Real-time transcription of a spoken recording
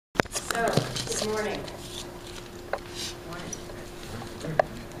So, good morning.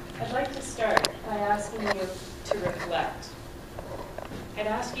 I'd like to start by asking you to reflect. I'd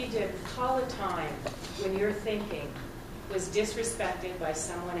ask you to call a time when your thinking was disrespected by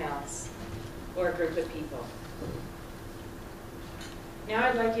someone else or a group of people. Now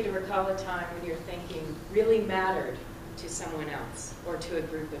I'd like you to recall a time when your thinking really mattered to someone else or to a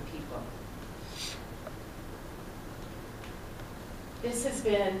group of people. This has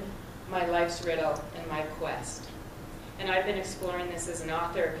been my life's riddle and my quest. And I've been exploring this as an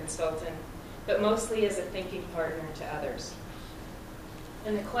author, a consultant, but mostly as a thinking partner to others.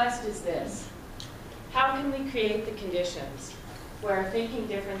 And the quest is this: how can we create the conditions where our thinking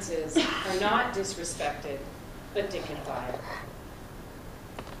differences are not disrespected, but dignified?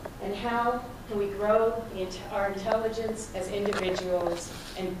 And how can we grow our intelligence as individuals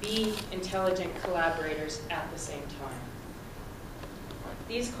and be intelligent collaborators at the same time?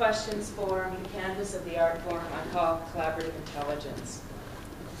 These questions form the canvas of the art form I call collaborative intelligence.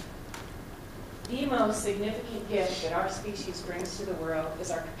 The most significant gift that our species brings to the world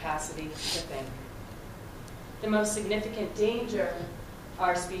is our capacity to think. The most significant danger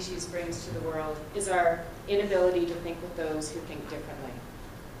our species brings to the world is our inability to think with those who think differently.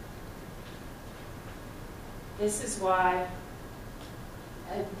 This is why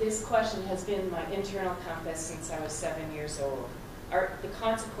this question has been my internal compass since I was 7 years old. The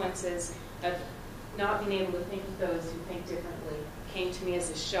consequences of not being able to think with those who think differently came to me as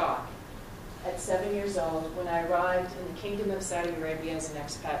a shock at 7 years old when I arrived in the Kingdom of Saudi Arabia as an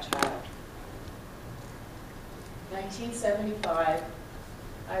expat child. 1975,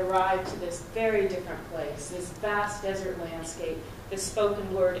 I arrived to this very different place, this vast desert landscape, the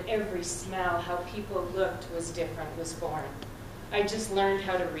spoken word, every smell, how people looked was different, was foreign. I just learned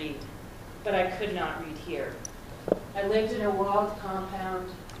how to read, but I could not read here. I lived in a walled compound.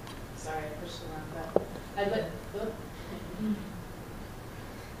 Sorry, I pushed the wrong button.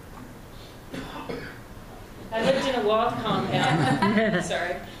 I lived in a walled compound.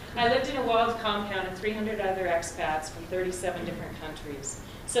 Sorry. I lived in a walled compound with 300 other expats from 37 different countries.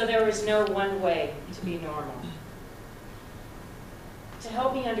 So there was no one way to be normal. To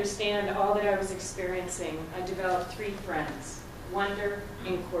help me understand all that I was experiencing, I developed 3 friends: wonder,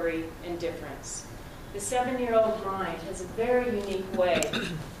 inquiry, and difference. The 7-year-old mind has a very unique way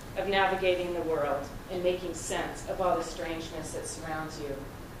of navigating the world and making sense of all the strangeness that surrounds you.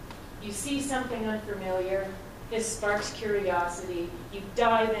 You see something unfamiliar, this sparks curiosity, you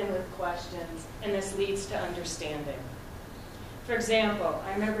dive in with questions, and this leads to understanding. For example,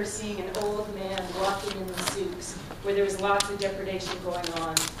 I remember seeing an old man walking in the souks where there was lots of depredation going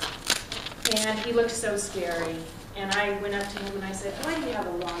on, and he looked so scary. And I went up to him and I said, "Why do you have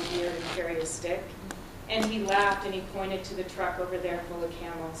a long beard and carry a stick?" And he laughed and he pointed to the truck over there full of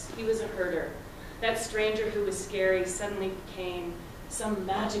camels. He was a herder. That stranger who was scary suddenly became some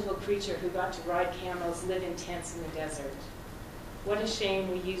magical creature who got to ride camels, live in tents in the desert. What a shame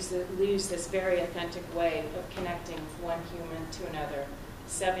we lose this very authentic way of connecting one human to another,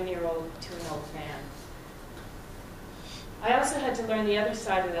 7-year-old to an old man. I also had to learn the other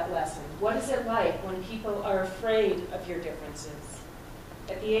side of that lesson. What is it like when people are afraid of your differences?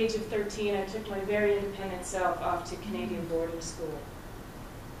 At the age of 13, I took my very independent self off to Canadian boarding school.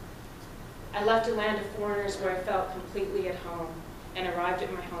 I left a land of foreigners where I felt completely at home and arrived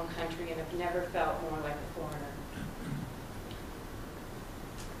at my home country and have never felt more like a foreigner.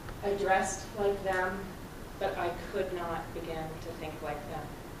 I dressed like them, but I could not begin to think like them.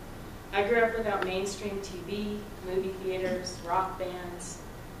 I grew up without mainstream TV, movie theaters, rock bands.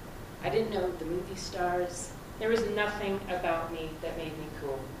 I didn't know the movie stars. There was nothing about me that made me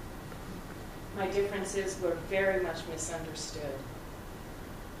cool. My differences were very much misunderstood.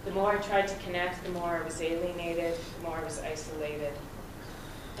 The more I tried to connect, the more I was alienated, the more I was isolated.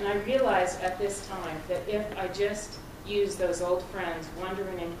 And I realized at this time that if I just used those old friends, wonder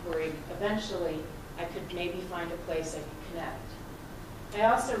and inquiry, eventually I could maybe find a place I could connect. I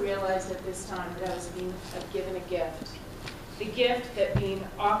also realized at this time that I was being given a gift. The gift that being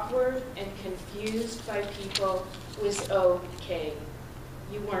awkward and confused by people was okay.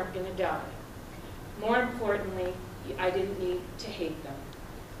 You weren't going to die. More importantly, I didn't need to hate them.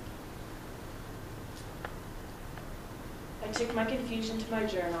 I took my confusion to my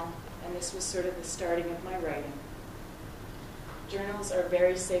journal, and this was sort of the starting of my writing. Journals are a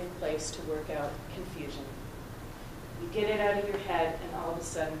very safe place to work out confusion. You get it out of your head, and all of a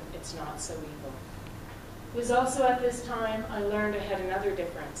sudden, it's not so evil. It was also at this time I learned I had another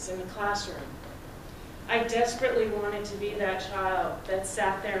difference in the classroom. I desperately wanted to be that child that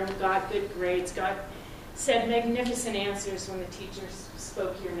sat there and got good grades, got said magnificent answers when the teacher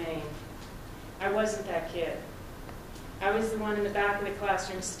spoke your name. I wasn't that kid. I was the one in the back of the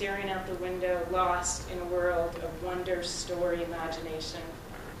classroom staring out the window, lost in a world of wonder, story, imagination.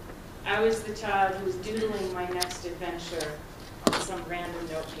 I was the child who was doodling my next adventure on some random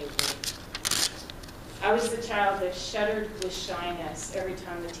note paper. I was the child that shuddered with shyness every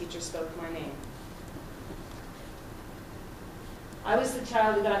time the teacher spoke my name. I was the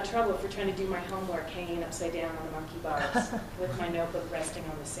child who got in trouble for trying to do my homework hanging upside down on the monkey bars with my notebook resting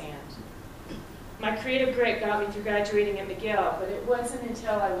on the sand. My creative grit got me through graduating at McGill, but it wasn't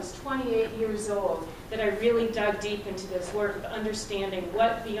until I was 28 years old that I really dug deep into this work of understanding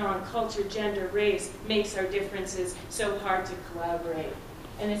what beyond culture, gender, race makes our differences so hard to collaborate.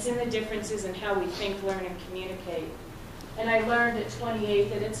 And it's in the differences in how we think, learn, and communicate. And I learned at 28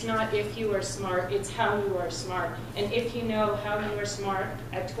 that it's not if you are smart, it's how you are smart. And if you know how you are smart,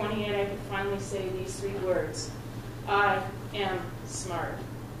 at 28 I could finally say these 3 words: I am smart.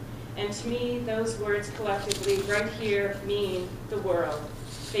 And to me, those words collectively right here mean the world.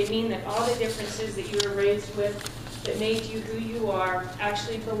 They mean that all the differences that you were raised with, that made you who you are,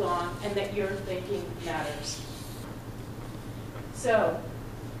 actually belong, and that your thinking matters. So,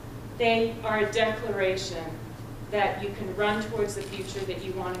 they are a declaration that you can run towards the future that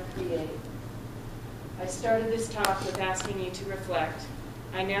you want to create. I started this talk with asking you to reflect.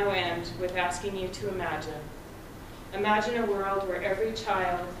 I now end with asking you to imagine. Imagine a world where every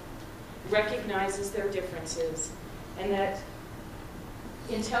child recognizes their differences, and that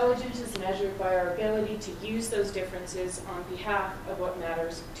intelligence is measured by our ability to use those differences on behalf of what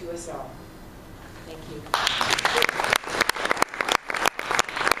matters to us all. Thank you.